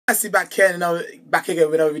Mercy back here, back again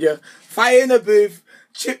with another video. Fire in the booth,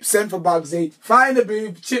 Chip sent for Bugzy. Fire in the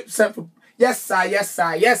booth, Chip sent for... Yes, sir, yes,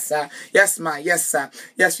 sir, yes, sir. Yes, man, yes, sir.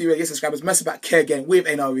 Yes, viewers, yes, subscribers. Mercy back here again with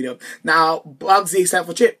another video. Now, Bugzy sent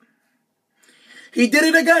for Chip. He did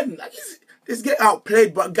it again. Like, he's getting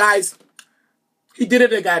outplayed, but guys, he did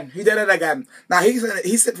it again. He did it again. Now,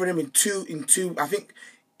 he sent for him in two, I think,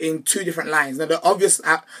 in two different lines. Now, the obvious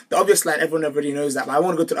line, everyone already knows that, but I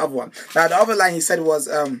want to go to the other one. Now, the other line he said was,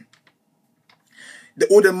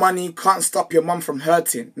 all the money can't stop your mum from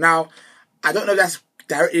hurting. Now, I don't know if that's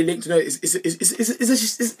directly linked to it. It's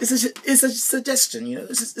a suggestion, you know.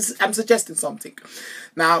 I'm suggesting something.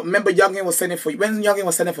 Now, remember, Youngin was sending for, when Youngin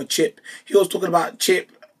was sending for Chip, he was talking about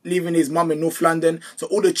Chip leaving his mum in North London. So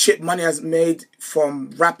all the Chip money has made from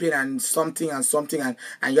rapping and something and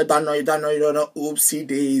you don't know, oopsie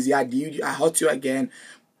daisy, I hurt you again,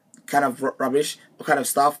 kind of rubbish, kind of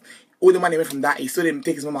stuff. All the money made from that, he still didn't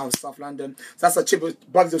take his mum out of South London. So that's what Chip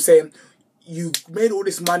Bugzy was saying. You made all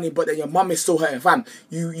this money, but then your mum is still hurting. Fam,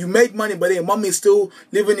 you made money, but then your mum is still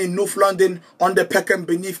living in North London under Peckham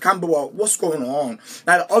beneath Camberwell. What's going on?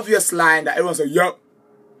 Now, the obvious line that everyone said, yup,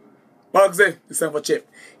 Bugzy, the same for Chip.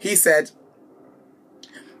 He said,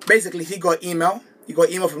 basically, he got email. He got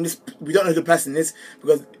email from this. We don't know who the person is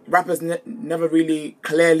because rappers never really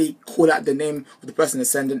clearly call out the name of the person that's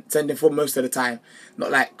sending for most of the time. Not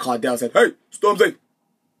like Cardell said, hey, Stormzy,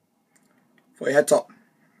 for your head top.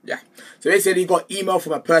 Yeah. So they said he got email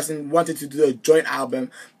from a person wanting to do a joint album,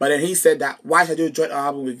 but then he said that, why should I do a joint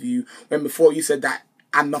album with you when before you said that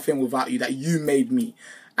I'm nothing without you, that you made me?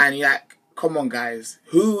 And you're like, come on, guys.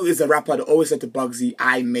 Who is a rapper that always said to Bugzy,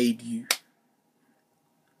 I made you?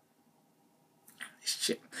 It's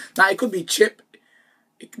Chip. Now, it could be Chip,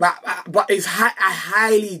 but it's I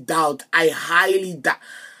highly doubt. I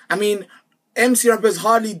mean, MC rappers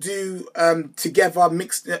hardly do together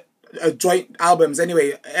mixed joint albums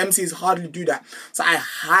anyway. MCs hardly do that. So I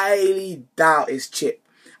highly doubt it's Chip.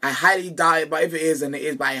 I highly doubt it, but if it is, then it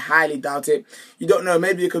is, but I highly doubt it. You don't know,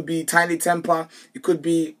 maybe it could be Tiny Temper, it could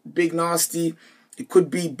be Big Nasty, it could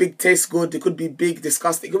be Big Taste Good, it could be Big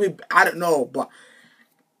Disgusting, it could be, I don't know, but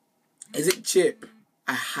is it Chip?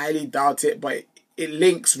 I highly doubt it, but it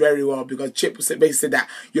links very well because Chip basically said that,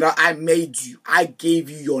 you know, I made you, I gave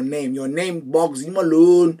you your name Bugzy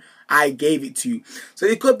Malone, I gave it to you. So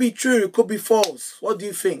it could be true, it could be false. What do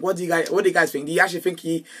you think? What do you guys think? Do you actually think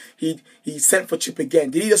he sent for Chip again?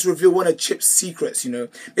 Did he just reveal one of Chip's secrets, you know?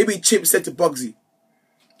 Maybe Chip said to Bugzy,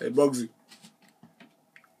 hey Bugzy,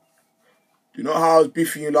 you know how I was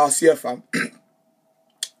beefing you last year, fam?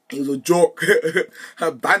 It was a joke.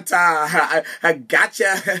 Banter, I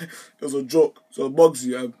gotcha. It was a joke. So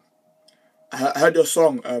Bugzy, I heard your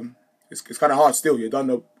song. It's kind of hard still. You done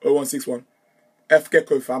the 0161. F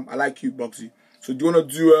Gecko, fam. I like you, Bugzy. So do you want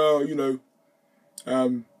to do you know,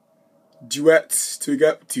 duet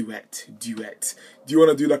together? Duet. Do you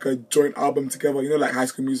want to do like a joint album together? You know, like High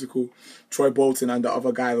School Musical, Troy Bolton and the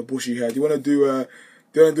other guy with bushy hair. Do you want to do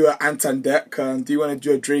an Anton Deck? Do you want to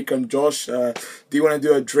do a Drake and Josh? Do you want to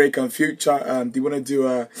do a Drake and Future? Do you want to do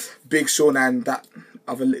a Big Sean and that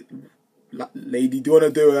other lady? Do you want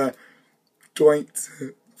to do a joint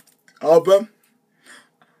album?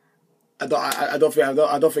 I don't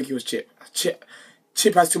think it was Chip.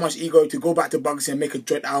 Chip has too much ego to go back to Bugzy and make a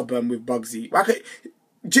joint album with Bugzy.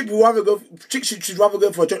 Chip should rather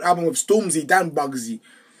go for a joint album with Stormzy than Bugzy.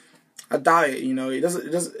 I doubt it. You know,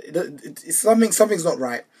 something's not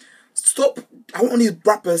right. Stop. I want these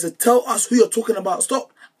rappers to tell us who you're talking about.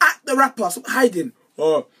 Stop at the rapper. Stop hiding.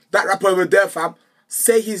 Oh, that rapper over there, fam.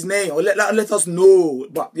 Say his name or let us know.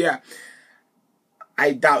 But yeah.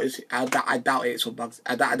 I doubt it. I doubt it's for Bugzy.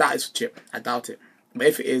 I doubt it's for Chip. I doubt it. But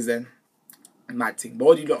if it is, then mad thing. But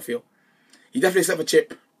what do you lot feel? He definitely sent for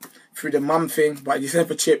Chip through the mum thing, but he sent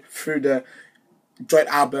for Chip through the joint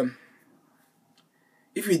album.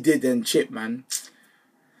 If he did, then Chip, man,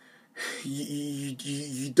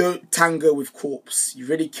 you don't tango with corpse. You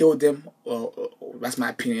already killed him. Well, that's my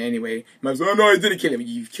opinion anyway. Man says, oh no, you didn't kill him.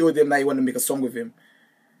 You've killed him. Now you want to make a song with him.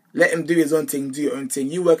 Let him do his own thing, do your own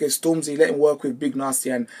thing. You work with Stormzy, let him work with Big Nasty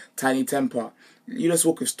and Tiny Temper. You just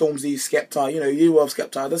work with Stormzy, Skepta, you know, you work with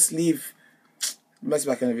Skepta. Just leave. Let's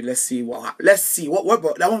back in. Let's see what. Let's see what.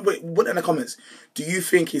 That one. Put in the comments. Do you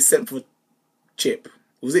think he sent for Chip?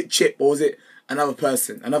 Was it Chip or was it another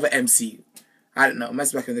person, another MC? I don't know.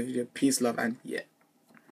 Let's back in the video. Peace, love, and yeah.